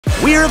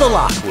We're the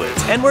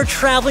Lockwoods, and we're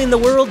traveling the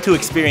world to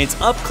experience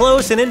up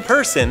close and in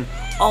person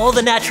all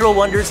the natural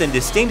wonders and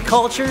distinct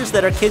cultures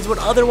that our kids would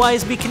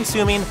otherwise be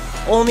consuming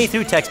only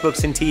through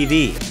textbooks and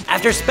TV.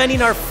 After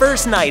spending our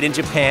first night in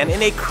Japan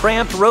in a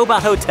cramped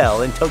robot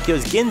hotel in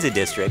Tokyo's Ginza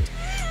district,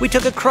 we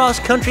took a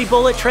cross-country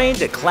bullet train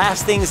to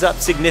class things up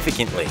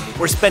significantly.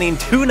 We're spending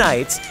 2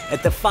 nights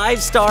at the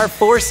 5-star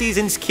Four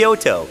Seasons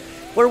Kyoto,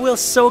 where we'll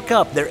soak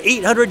up their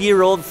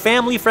 800-year-old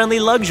family-friendly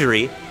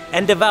luxury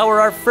and devour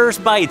our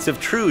first bites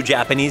of true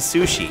Japanese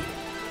sushi.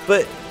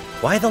 But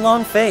why the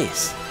long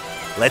face?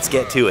 Let's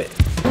get to it.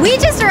 We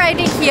just arrived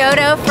in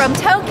Kyoto from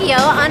Tokyo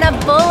on a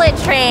bullet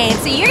train,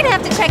 so you're gonna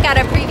have to check out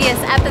our previous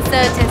episode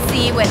to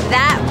see what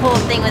that whole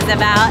thing was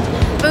about.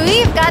 But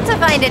we've got to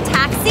find a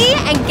taxi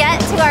and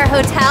get to our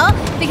hotel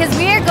because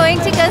we are going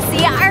to go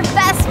see our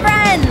best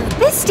friends.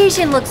 This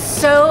station looks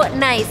so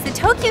nice. The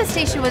Tokyo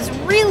station was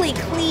really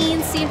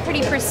clean, seemed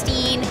pretty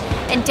pristine,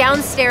 and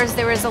downstairs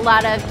there was a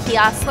lot of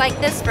kiosks like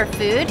this for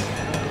food.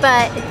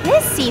 But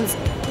this seems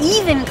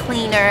even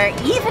cleaner,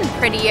 even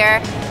prettier.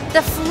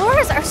 The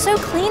floors are so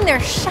clean, they're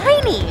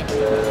shiny.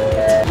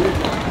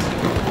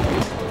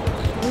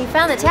 We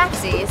found the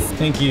taxis.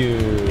 Thank you.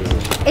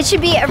 It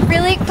should be a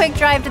really quick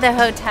drive to the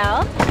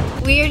hotel.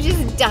 We are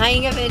just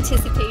dying of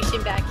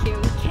anticipation back here.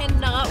 We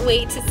cannot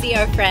wait to see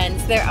our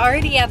friends. They're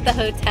already at the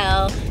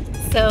hotel.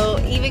 So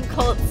even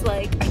Colt's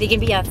like, are they gonna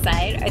be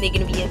outside? Are they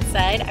gonna be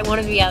inside? I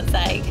wanna be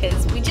outside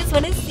because we just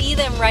wanna see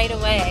them right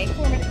away.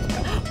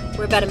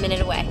 We're about a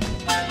minute away.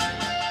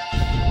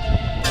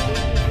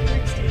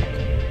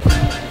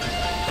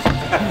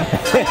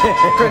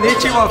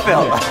 Konnichiwa,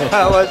 Phil.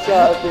 What's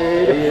up,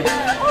 dude? Oh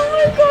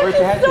my god,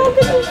 it's so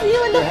good to see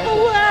you in the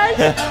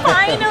flesh.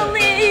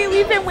 Finally!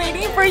 We've been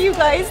waiting for you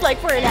guys like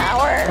for an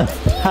hour.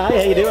 Hi,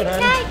 how you doing,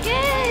 honey? Hi,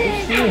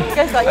 good. You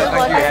guys got your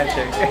luggage.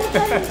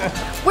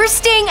 We're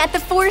staying at the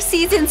Four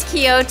Seasons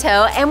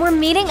Kyoto and we're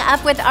meeting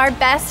up with our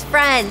best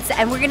friends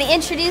and we're gonna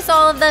introduce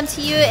all of them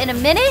to you in a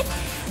minute.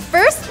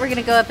 First, we're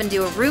gonna go up and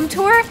do a room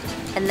tour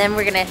and then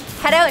we're gonna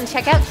head out and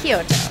check out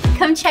Kyoto.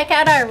 Come check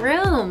out our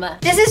room.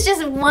 This is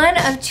just one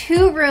of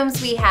 2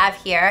 rooms we have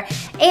here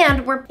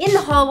and we're in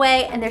the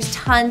hallway and there's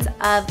tons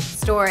of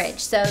storage.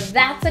 So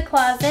that's a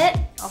closet,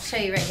 I'll show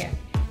you right here,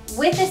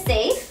 with a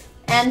safe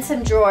and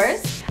some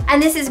drawers.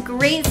 And this is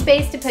great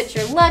space to put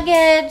your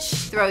luggage,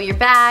 throw your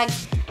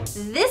bags.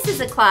 This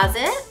is a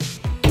closet.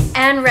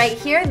 And right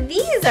here,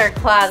 these are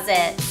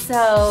closets.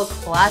 So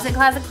closet,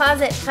 closet,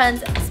 closet,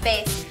 tons of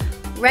space.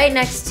 Right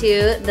next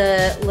to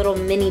the little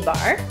mini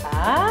bar.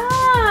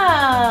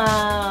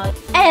 Ah,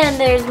 and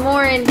there's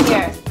more in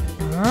here.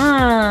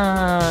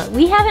 Ah,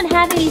 we haven't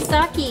had any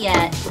sake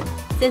yet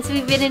since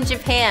we've been in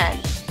Japan.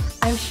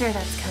 I'm sure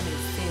that's coming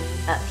soon.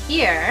 Up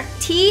here,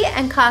 tea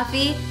and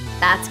coffee,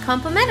 that's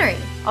complimentary.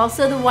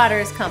 Also the water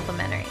is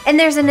complimentary. And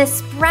there's an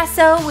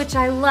espresso, which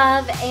I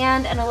love,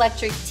 and an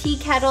electric tea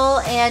kettle,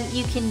 and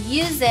you can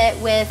use it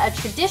with a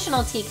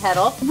traditional tea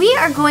kettle. We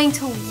are going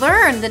to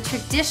learn the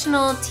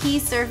traditional tea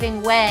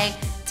serving way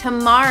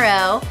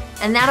tomorrow,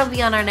 and that'll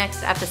be on our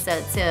next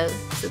episode, so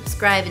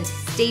subscribe and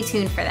stay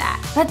tuned for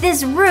that. But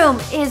this room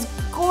is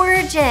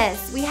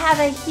gorgeous. We have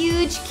a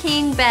huge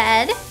king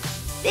bed,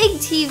 big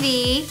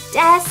TV,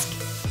 desk,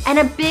 and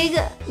a big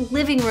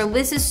living room.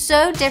 This is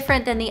so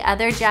different than the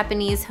other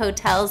Japanese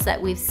hotels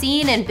that we've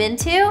seen and been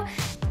to.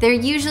 They're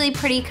usually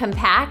pretty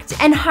compact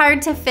and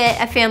hard to fit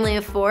a family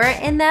of 4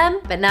 in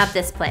them, but not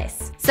this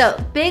place. So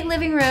big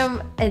living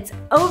room, it's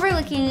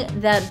overlooking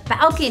the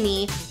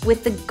balcony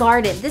with the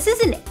garden. This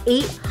is an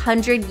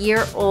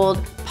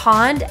 800-year-old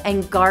pond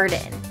and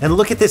garden. And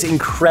look at this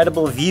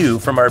incredible view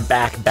from our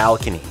back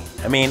balcony.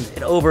 I mean,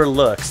 it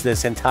overlooks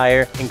this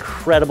entire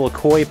incredible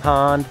koi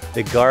pond,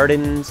 the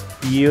garden's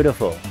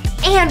beautiful.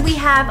 And we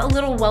have a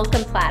little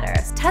welcome platter.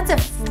 Tons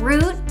of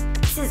fruit.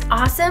 This is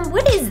awesome.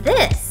 What is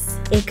this?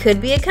 It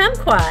could be a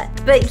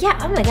kumquat. But yeah,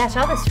 oh my gosh,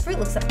 all this fruit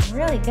looks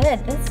really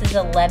good. This is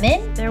a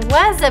lemon. There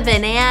was a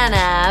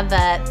banana,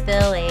 but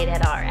Phil ate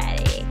it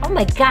already. Oh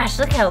my gosh,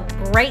 look how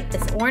bright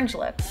this orange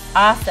looks.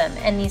 Awesome.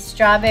 And these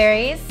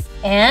strawberries.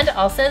 And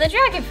also the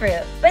dragon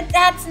fruit. But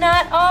that's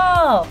not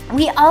all.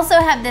 We also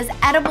have this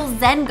edible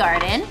Zen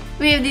garden.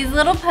 We have these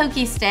little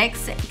pokey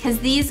sticks because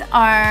these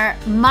are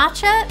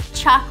matcha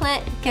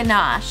chocolate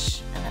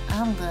ganache. And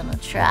I'm gonna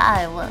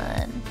try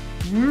one.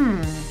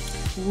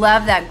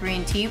 Love that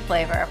green tea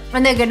flavor.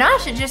 And the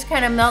ganache, it just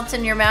kind of melts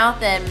in your mouth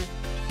and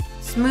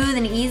smooth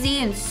and easy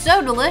and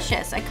so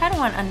delicious. I kind of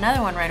want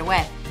another one right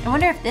away. I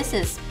wonder if this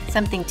is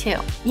something too.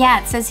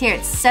 Yeah, it says here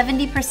it's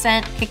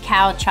 70%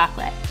 cacao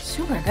chocolate.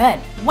 Super good.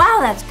 Wow,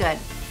 that's good.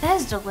 That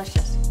is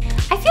delicious.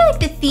 I feel like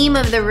the theme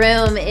of the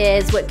room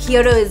is what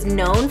Kyoto is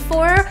known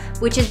for,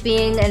 which is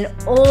being an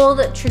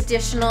old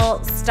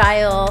traditional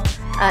style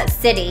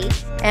city.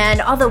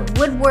 And all the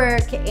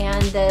woodwork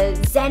and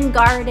the Zen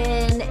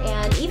garden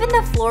and even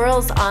the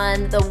florals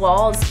on the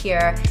walls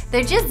here,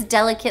 they're just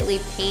delicately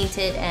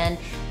painted, and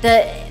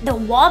the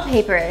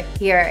wallpaper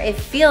here, it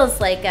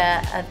feels like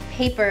a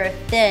paper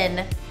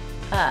thin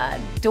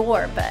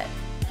door, but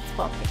it's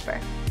wallpaper.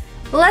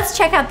 Well, let's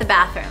check out the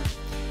bathroom.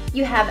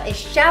 You have a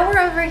shower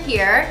over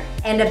here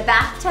and a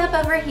bathtub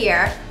over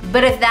here.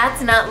 But if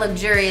that's not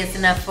luxurious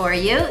enough for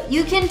you,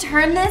 you can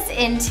turn this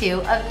into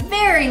a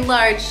very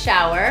large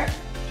shower,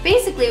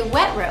 basically a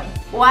wet room.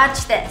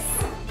 Watch this.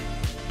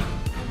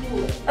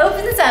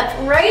 Opens up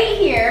right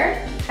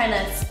here, kind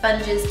of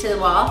sponges to the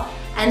wall,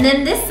 and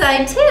then this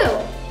side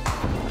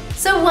too.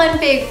 So one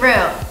big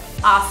room,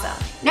 awesome.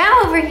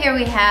 Now over here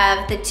we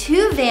have the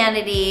 2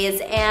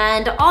 vanities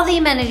and all the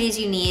amenities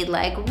you need,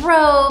 like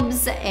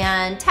robes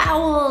and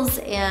towels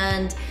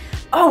and,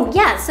 oh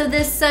yeah, so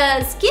this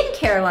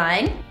skincare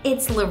line,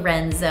 it's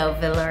Lorenzo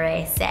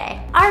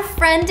Villarese, our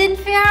friend in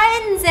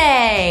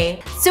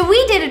Firenze. So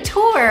we did a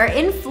tour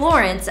in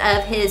Florence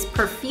of his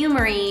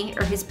perfumery,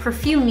 or his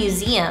perfume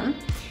museum,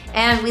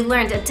 and we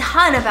learned a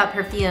ton about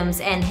perfumes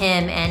and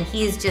him, and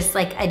he's just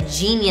like a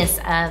genius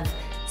of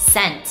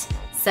scent.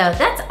 So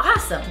that's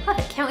awesome. Love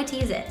it, can't wait to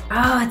use it.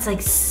 Oh, it's like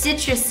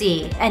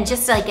citrusy and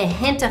just like a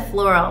hint of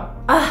floral.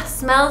 Oh,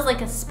 smells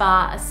like a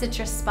spa, a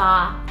citrus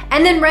spa.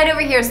 And then right over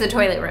here is the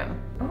toilet room.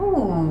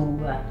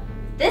 Ooh,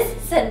 this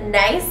is a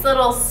nice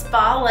little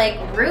spa-like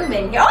room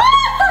in here.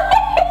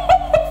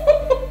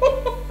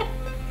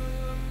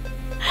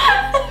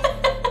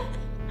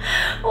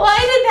 Why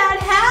did that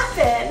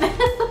happen?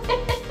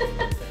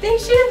 They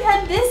should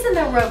have had this in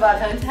the robot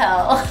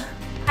hotel.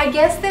 I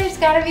guess there's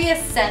gotta be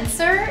a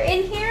sensor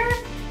in here,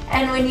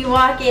 and when you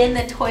walk in,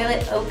 the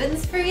toilet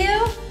opens for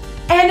you,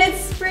 and it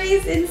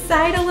sprays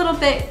inside a little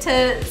bit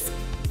to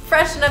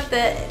freshen up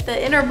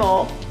the inner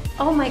bowl.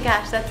 Oh my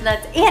gosh, that's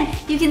nuts. And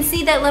you can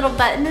see that little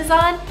button is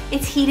on.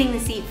 It's heating the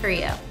seat for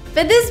you.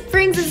 But this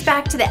brings us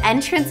back to the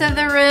entrance of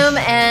the room,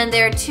 and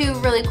there are 2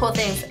 really cool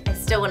things I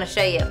still wanna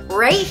show you.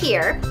 Right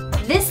here,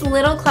 this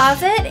little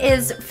closet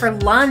is for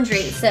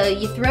laundry. So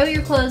you throw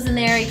your clothes in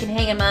there, you can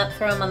hang them up,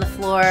 throw them on the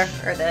floor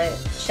or the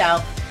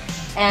shelf,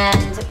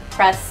 and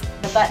press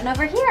the button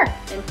over here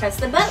and press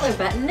the butler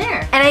button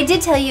there. And I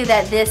did tell you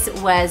that this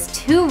was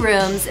 2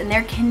 rooms and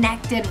they're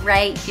connected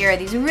right here.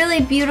 These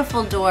really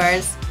beautiful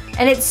doors.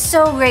 And it's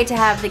so great to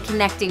have the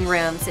connecting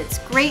rooms. It's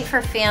great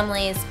for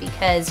families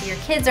because your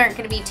kids aren't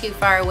gonna be too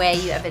far away.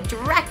 You have a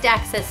direct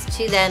access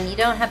to them. You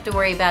don't have to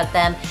worry about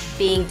them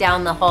being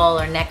down the hall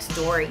or next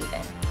door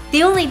even.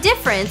 The only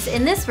difference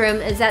in this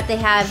room is that they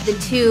have the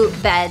 2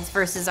 beds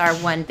versus our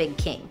 1 big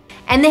king.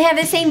 And they have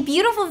the same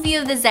beautiful view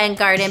of the Zen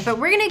garden, but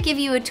we're gonna give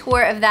you a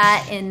tour of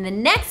that in the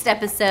next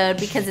episode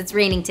because it's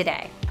raining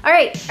today. All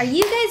right, are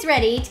you guys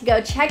ready to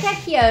go check out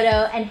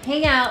Kyoto and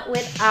hang out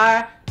with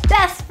our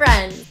best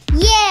friends?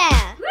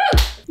 Yeah! Woo!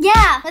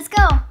 Yeah, let's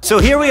go. So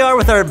here we are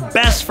with our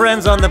best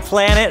friends on the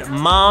planet,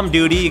 Mom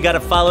Duty. You gotta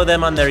follow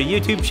them on their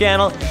YouTube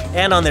channel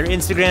and on their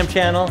Instagram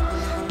channel.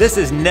 This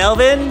is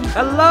Nelvin.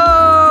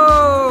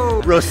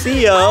 Hello!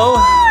 Rocio. Oh,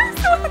 I'm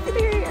so happy to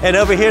hear you. And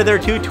over here, there are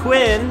 2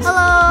 twins.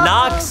 Hello.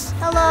 Knox.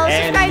 Hello.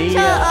 And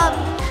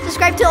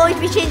Subscribe to Always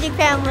Be Changing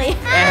Family.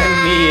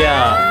 And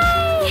Mia.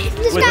 With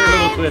her little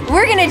Subscribe. twin.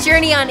 We're gonna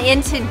journey on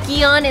into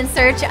Gion in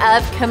search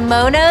of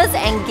kimonos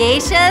and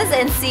geishas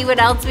and see what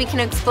else we can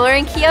explore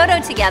in Kyoto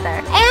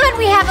together. And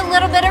we have a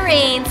little bit of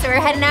rain, so we're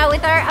heading out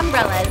with our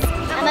umbrellas.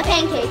 I'm a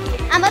pancake.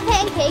 I'm a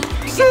pancake.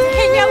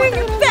 Hang out with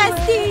our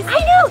besties. I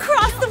know.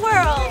 Across the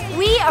world.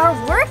 We are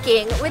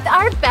working with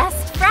our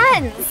best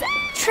friends.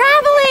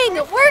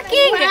 Traveling,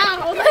 working.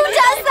 Wow. Who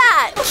does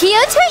that?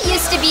 Kyoto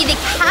used to be the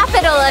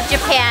capital of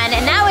Japan,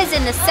 and that was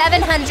in the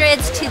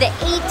 700s to the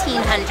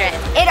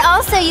 1800s. It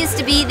also used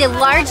to be the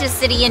largest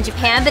city in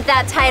Japan, but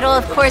that title,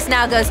 of course,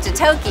 now goes to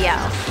Tokyo.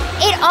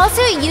 It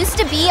also used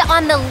to be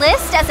on the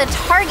list as a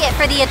target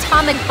for the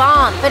atomic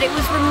bomb, but it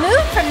was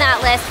removed from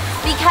that list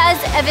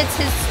because of its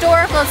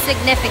historical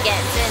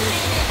significance. And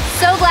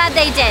so glad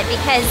they did,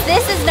 because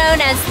this is known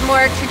as the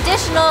more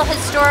traditional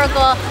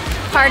historical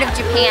part of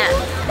Japan.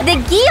 The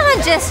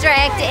Gion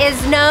District is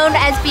known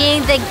as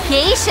being the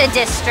geisha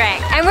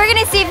district. And we're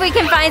gonna see if we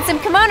can find some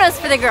kimonos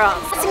for the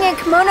girls. It's in a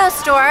kimono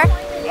store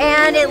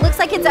and it looks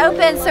like it's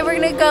open, so we're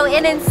gonna go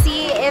in and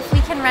see if we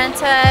can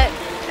rent a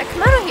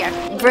kimono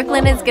here.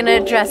 Brooklyn is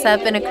gonna dress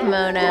up in a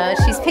kimono.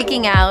 She's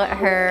picking out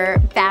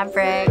her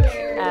fabric.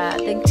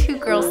 The 2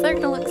 girls, they're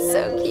gonna look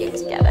so cute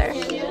together.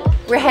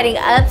 We're heading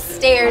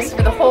upstairs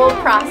for the whole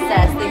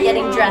process, the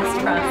getting dressed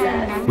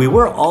process. We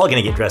were all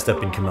gonna get dressed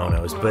up in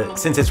kimonos, but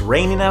since it's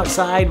raining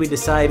outside, we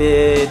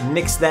decided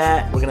nix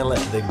that. We're gonna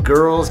let the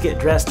girls get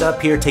dressed up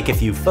here, take a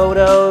few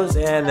photos,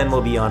 and then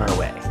we'll be on our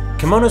way.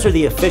 Kimonos are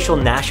the official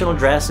national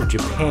dress of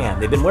Japan.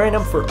 They've been wearing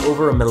them for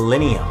over a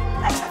millennium.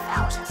 That's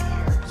 1,000 years.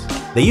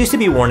 They used to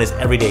be worn as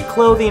everyday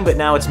clothing, but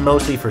now it's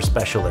mostly for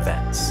special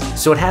events.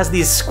 So it has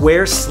these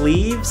square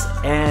sleeves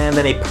and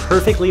then a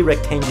perfectly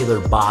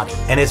rectangular body.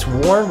 And it's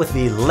worn with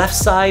the left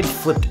side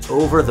flipped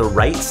over the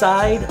right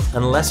side,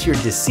 unless you're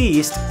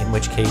deceased, in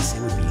which case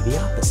it would be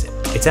the opposite.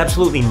 It's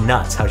absolutely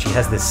nuts how she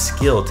has this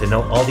skill to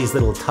know all these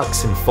little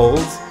tucks and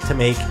folds to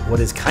make what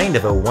is kind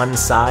of a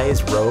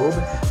one-size robe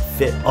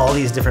fit all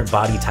these different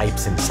body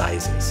types and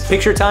sizes.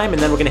 Picture time,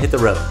 and then we're gonna hit the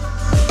road.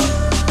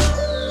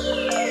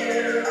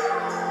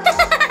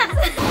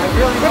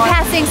 We're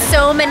passing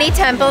so many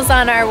temples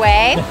on our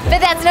way, but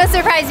that's no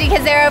surprise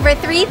because there are over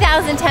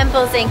 3,000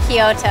 temples in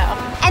Kyoto.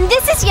 And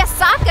this is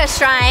Yasaka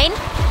Shrine.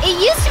 It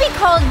used to be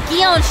called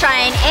Gion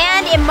Shrine,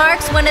 and it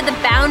marks one of the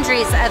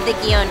boundaries of the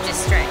Gion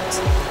District.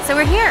 So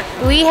we're here.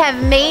 We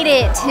have made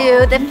it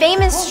to the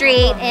famous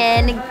street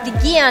in the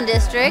Gion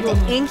District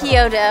in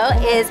Kyoto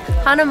is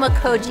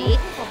Hanamakoji.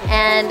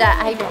 And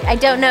I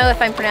don't know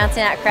if I'm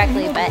pronouncing that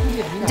correctly, but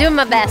I'm doing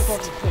my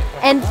best.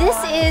 And this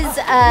is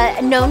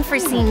known for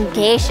seeing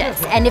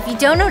geishas. And if you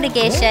don't know what a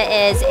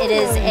geisha is, it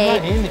is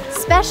a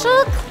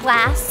special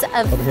class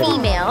of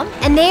female,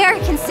 and they are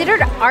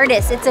considered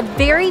artists. It's a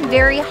very,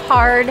 very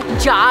hard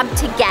job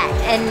to get,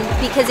 and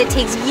because it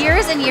takes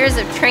years and years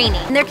of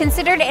training. And they're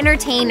considered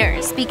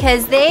entertainers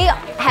because they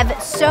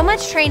have so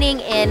much training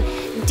in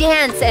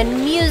dance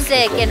and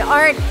music and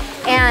art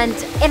and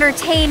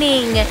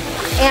entertaining,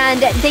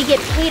 and they get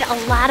paid a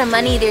lot of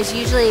money. There's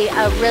usually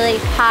a really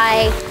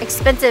high,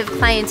 expensive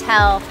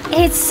clientele.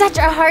 It's such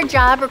a hard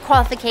job or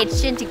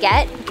qualification to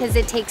get because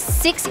it takes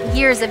 6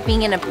 years of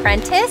being an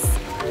apprentice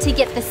to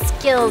get the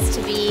skills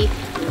to be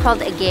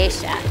called a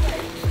geisha.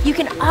 You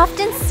can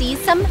often see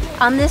some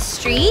on this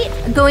street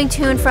going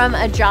to and from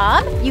a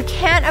job. You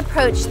can't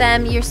approach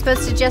them. You're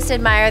supposed to just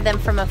admire them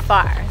from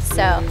afar.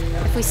 So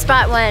if we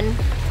spot one,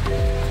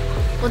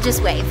 we'll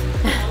just wave.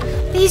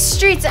 These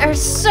streets are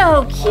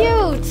so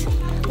cute.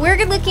 We're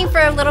looking for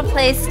a little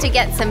place to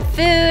get some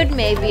food,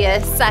 maybe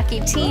a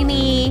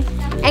sakitini,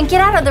 and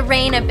get out of the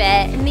rain a bit.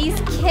 And these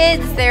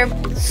kids, they're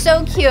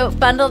so cute,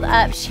 bundled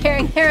up,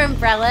 sharing their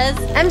umbrellas.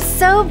 I'm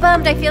so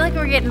bummed, I feel like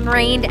we're getting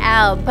rained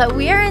out, but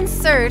we are in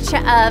search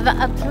of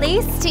a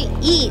place to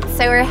eat.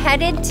 So we're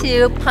headed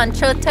to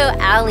Ponchoto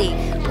Alley,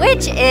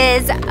 which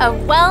is a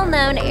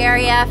well-known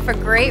area for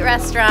great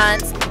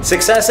restaurants.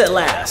 Success at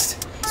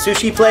last.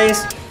 Sushi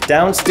place,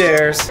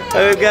 downstairs.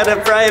 We've got a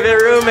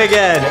private room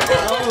again.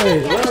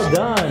 Always, well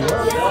done,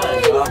 well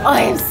done. Oh,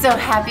 I'm so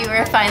happy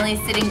we're finally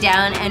sitting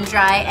down and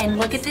dry, and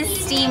look at the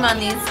steam on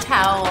these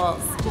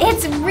towels.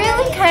 It's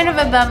really kind of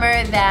a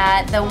bummer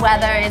that the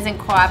weather isn't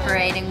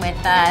cooperating with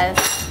us.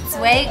 It's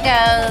the way it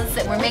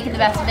goes, we're making the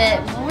best of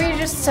it. We're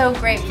just so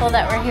grateful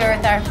that we're here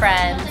with our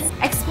friends.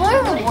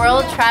 Exploring the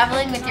world,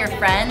 traveling with your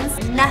friends,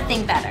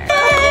 nothing better.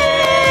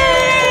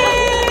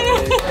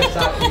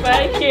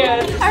 Thank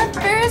you. Our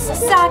first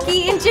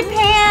sake in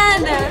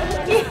Japan!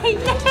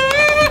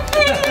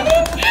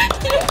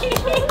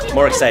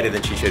 More excited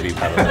than she should be,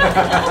 probably.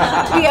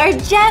 We are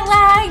jet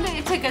lagged.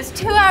 It took us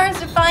 2 hours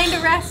to find a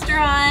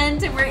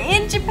restaurant. We're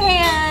in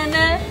Japan.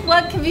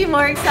 What could be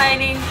more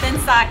exciting than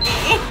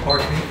sake?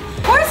 Horse meat.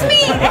 Horse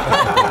meat!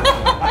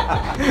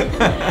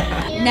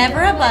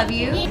 Never above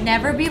you,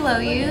 never below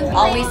you,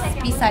 always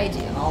beside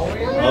you.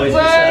 Always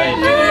beside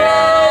you.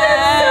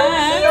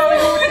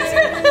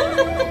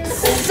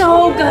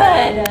 So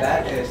good.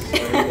 That is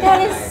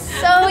That is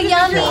so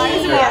yummy.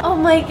 Oh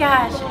my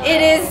gosh,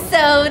 it is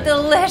so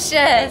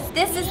delicious.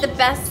 This is the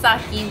best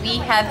sake we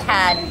have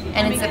had,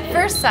 and it's the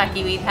first sake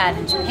we've had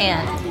in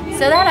Japan.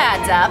 So that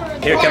adds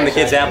up. Here come the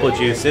kids' apple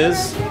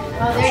juices.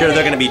 I'm sure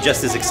they're going to be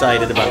just as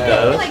excited about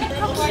those.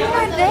 How cute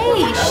are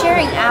they?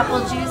 Sharing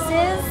apple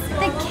juices.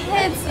 The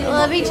kids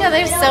love each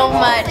other so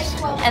much,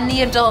 and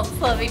the adults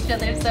love each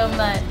other so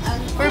much.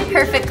 We're a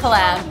perfect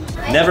collab.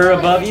 Never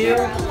above you,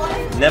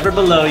 never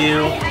below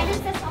you,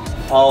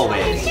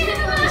 always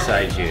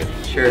beside you.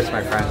 Cheers,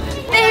 my friend.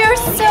 They are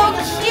so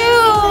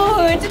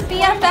cute!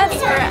 BFFs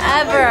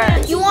forever.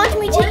 If you want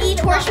me to eat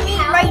horse meat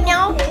right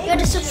now, you have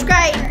to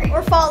subscribe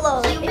or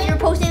follow if you're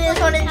posting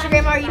this on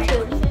Instagram or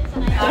YouTube.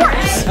 Oh,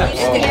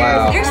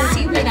 wow. There's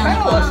seaweed on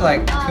the Looks bottom.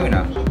 like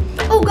tuna.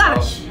 Oh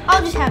gosh,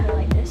 I'll just have it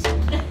like this.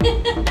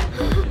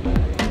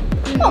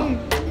 Oh,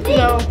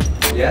 no.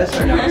 Yes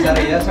or no? Is that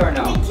a yes or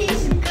no? It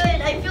tastes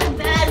good. I feel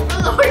bad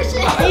for the horses.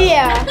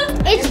 Yeah,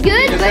 it's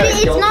good, Is but that a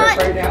it's guilt not.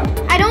 trip right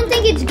now? I don't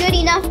think it's good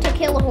enough to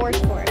kill a horse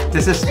for it.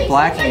 This is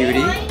Black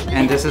Beauty,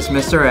 and this is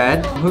Mr.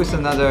 Ed. Who's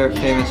another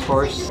famous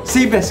horse?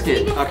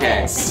 Seabiscuit.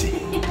 Okay.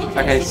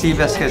 Okay,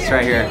 Seabiscuit's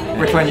right here.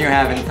 Which one you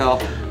having, Phil?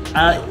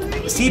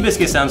 Sea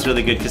biscuit sounds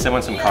really good because I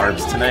want some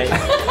carbs tonight.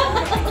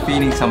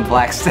 Feeding some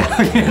black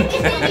stallion.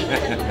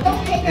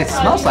 It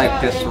smells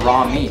like this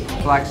raw meat.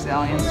 Black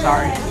stallion,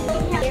 sorry.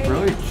 It's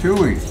really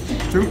chewy,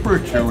 super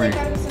chewy.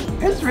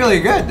 It's really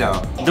good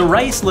though. The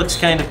rice looks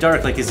kind of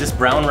dark. Like, is this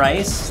brown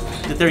rice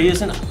that they're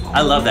using?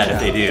 I love that if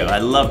they do. I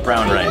love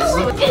brown rice.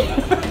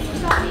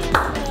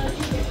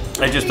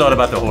 I just thought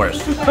about the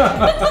horse.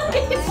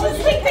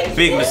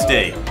 Big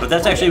mistake. But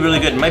that's actually really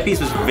good. My piece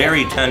was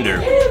very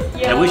tender.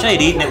 I wish I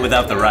had eaten it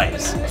without the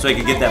rice so I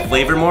could get that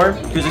flavor more,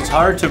 because it's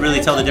hard to really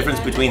tell the difference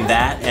between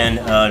that and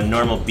a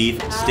normal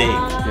beef steak.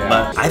 Yeah.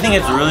 But I think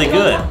it's really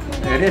good.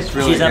 It is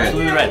really She's good.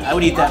 absolutely right. I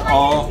would eat that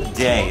all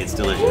day. It's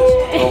delicious.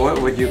 Well, what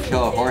would you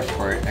kill a horse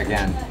for it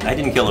again? I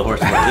didn't kill a horse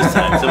for it this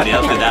time. Somebody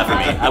else did that for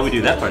me. I would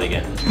do that part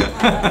again.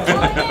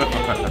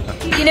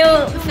 You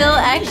know, Phil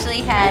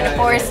actually had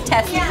horse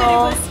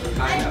testicles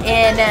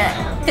in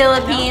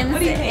Philippines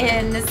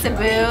in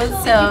Cebu,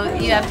 so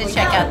you have to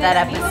check out that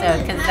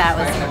episode because that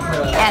was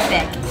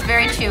epic. It's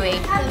very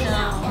chewy.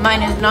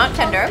 Mine is not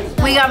tender.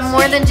 We got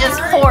more than just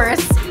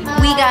horse.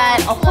 We got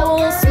a whole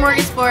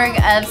smorgasbord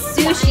of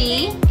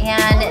sushi,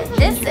 and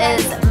this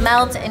is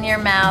melt in your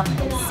mouth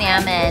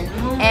salmon.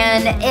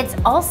 And it's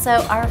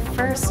also our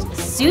first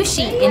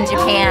sushi in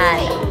Japan.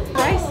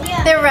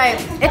 They're right.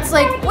 It's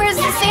like, where's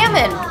the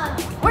salmon?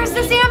 Where's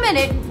the salmon?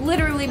 It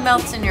literally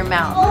melts in your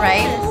mouth,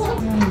 right?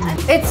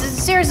 It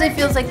seriously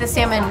feels like the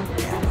salmon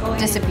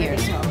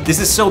disappears. This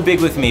is so big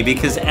with me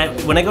because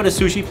when I go to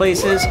sushi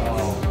places,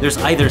 there's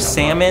either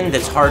salmon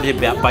that's hard to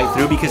bite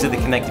through because of the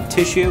connective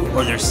tissue,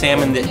 or there's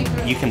salmon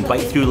that you can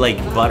bite through like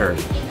butter.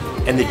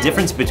 And the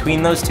difference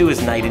between those two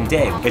is night and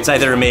day. It's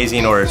either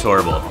amazing or it's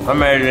horrible.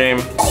 Amazing.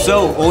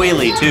 So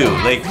oily too.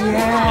 Like,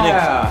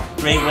 Yeah.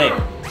 Wait.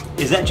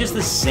 Is that just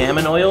the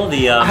salmon oil?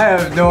 I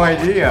have no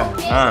idea.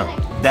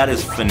 That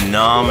is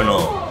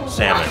phenomenal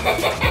salmon.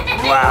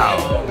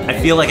 Wow. I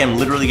feel like I'm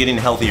literally getting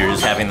healthier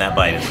just having that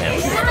bite of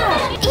salmon.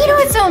 You know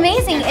what's so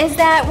amazing is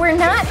that we're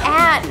not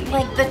at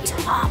like the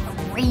top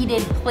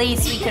rated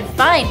place we could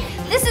find.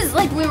 This is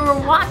like we were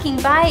walking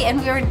by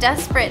and we were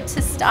desperate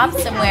to stop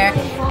somewhere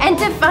and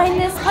to find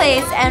this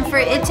place, and for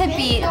it to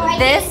be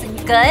this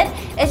good,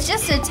 it's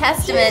just a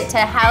testament to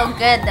how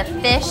good the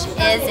fish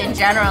is in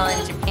general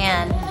in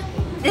Japan.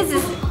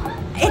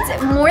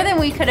 It's more than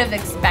we could have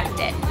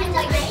expected.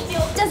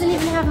 It doesn't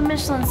even have a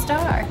Michelin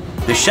star.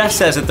 The chef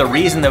says that the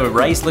reason the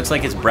rice looks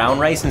like it's brown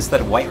rice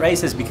instead of white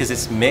rice is because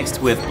it's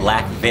mixed with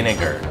black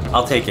vinegar.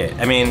 I'll take it.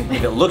 I mean,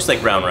 if it looks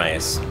like brown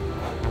rice,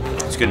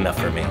 it's good enough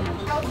for me.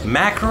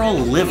 Mackerel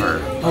liver.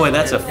 Boy,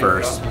 that's a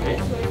first.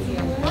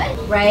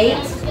 Right?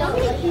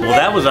 Well,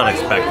 that was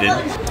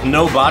unexpected.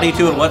 No body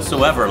to it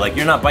whatsoever. Like,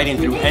 you're not biting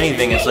through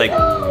anything. It's like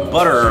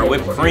butter or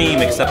whipped cream,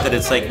 except that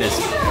it's like this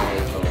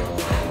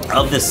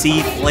of the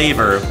sea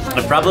flavor.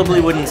 I probably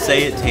wouldn't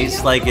say it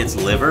tastes like it's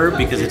liver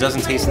because it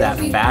doesn't taste that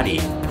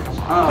fatty.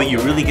 But you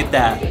really get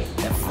that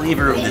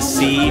flavor of the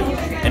sea,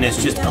 and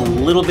it's just a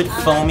little bit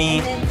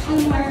foamy.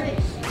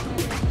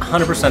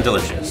 100%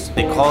 delicious.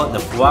 They call it the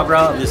foie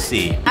gras of the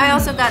sea. I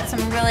also got some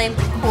really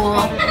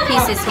cool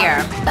pieces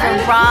here.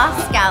 The raw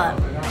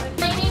scallop.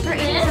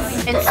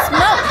 It's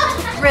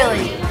smoked.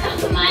 Really,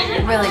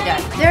 really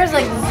good. There's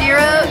like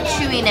zero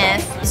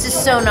chewiness. This is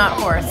so not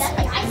horse.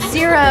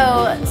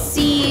 Zero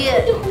sea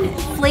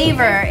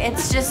flavor.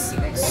 It's just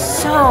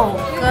so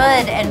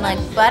good and like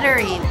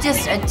buttery.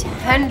 Just a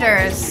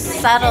tender,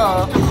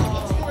 subtle,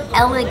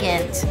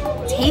 elegant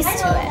taste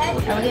to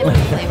it. Elegant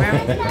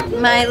flavor.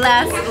 My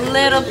last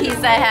little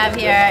piece I have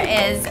here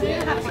is,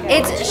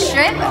 it's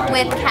shrimp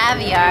with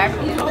caviar,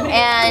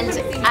 and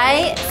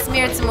I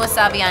smeared some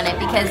wasabi on it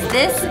because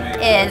this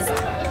is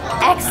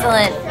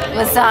excellent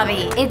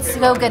wasabi. It's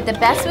so good. The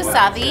best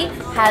wasabi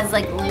has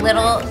like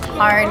little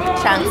hard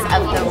chunks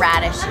of the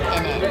radish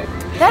in it.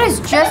 That is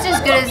just as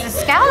good as the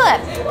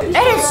scallop.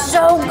 It is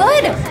so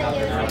good.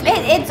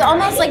 It's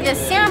almost like the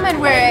salmon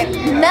where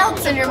it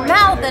melts in your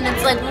mouth and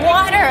it's like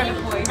water.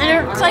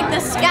 And it's like the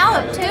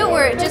scallop too,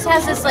 where it just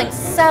has this like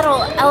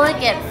subtle,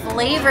 elegant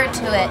flavor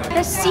to it.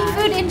 The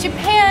seafood in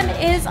Japan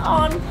is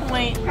on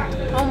point.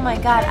 Oh my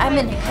God, I'm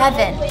in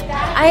heaven.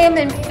 I am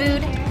in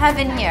food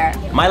heaven here.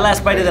 My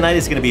last bite of the night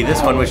is gonna be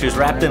this one, which is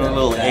wrapped in a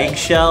little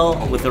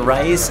eggshell with the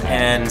rice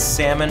and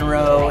salmon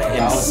roe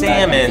and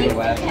salmon.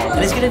 And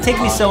it's gonna take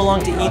me so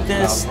long to eat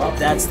this.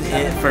 That's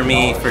it for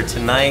me for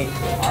tonight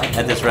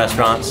at this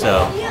restaurant,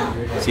 so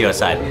see you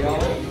outside.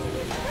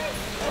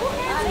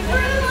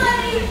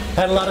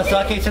 Had a lot of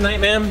sake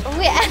tonight, ma'am?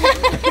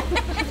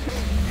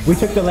 We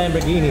took the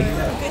Lamborghini.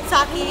 Good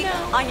sake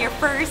on your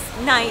first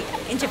night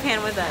in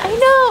Japan with us. I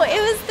know,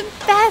 it was the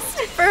best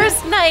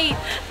first night.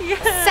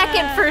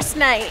 Second first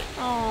night.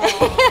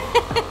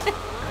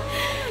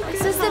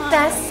 This was the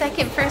best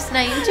second first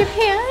night in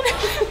Japan.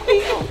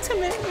 The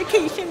ultimate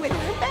vacation with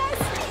your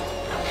bestie.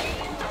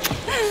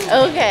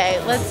 Okay,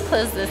 let's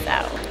close this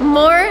out.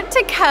 More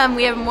to come.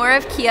 We have more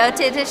of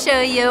Kyoto to show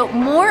you,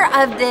 more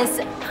of this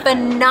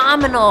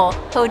phenomenal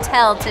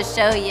hotel to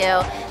show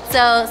you.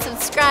 So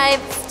subscribe,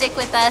 stick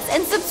with us,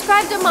 and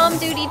subscribe to Mom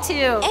Duty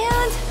too.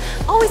 And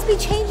always be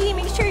changing.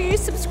 Make sure you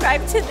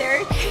subscribe to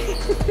their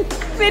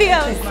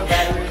videos.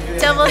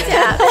 Double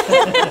tap.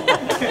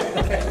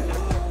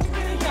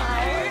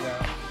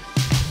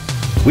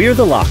 We're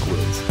the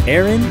Lockwoods.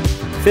 Aaron,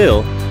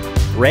 Phil,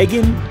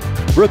 Reagan,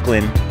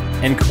 Brooklyn,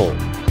 and Cole.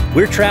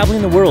 We're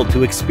traveling the world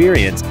to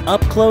experience, up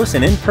close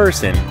and in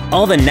person,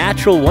 all the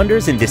natural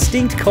wonders and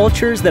distinct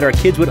cultures that our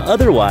kids would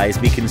otherwise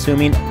be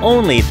consuming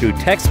only through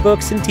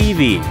textbooks and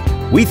TV.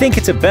 We think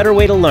it's a better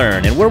way to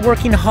learn, and we're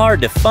working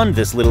hard to fund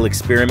this little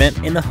experiment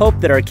in the hope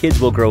that our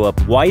kids will grow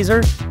up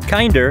wiser,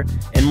 kinder,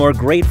 and more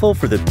grateful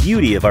for the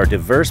beauty of our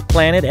diverse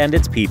planet and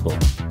its people.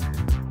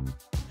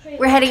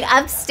 We're heading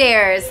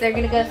upstairs. They're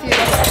gonna go through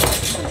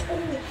this.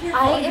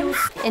 I am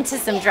into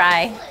some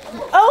dry.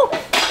 Oh!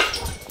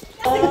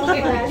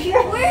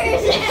 Where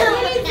is it?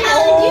 How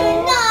do you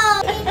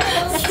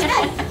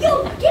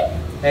know?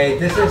 Hey,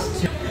 this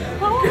is too...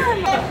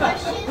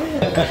 Question.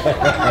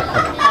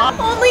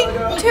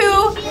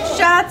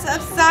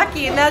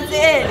 and that's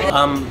it.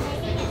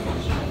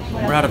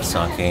 We're out of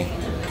sake.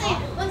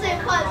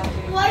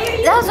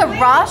 That was a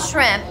raw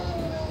shrimp,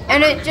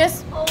 and it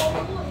just,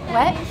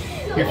 what?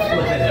 You're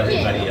flipping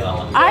everybody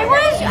off. I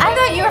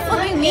thought you were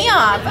flipping me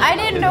off. I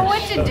didn't know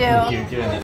what to do. You're doing this.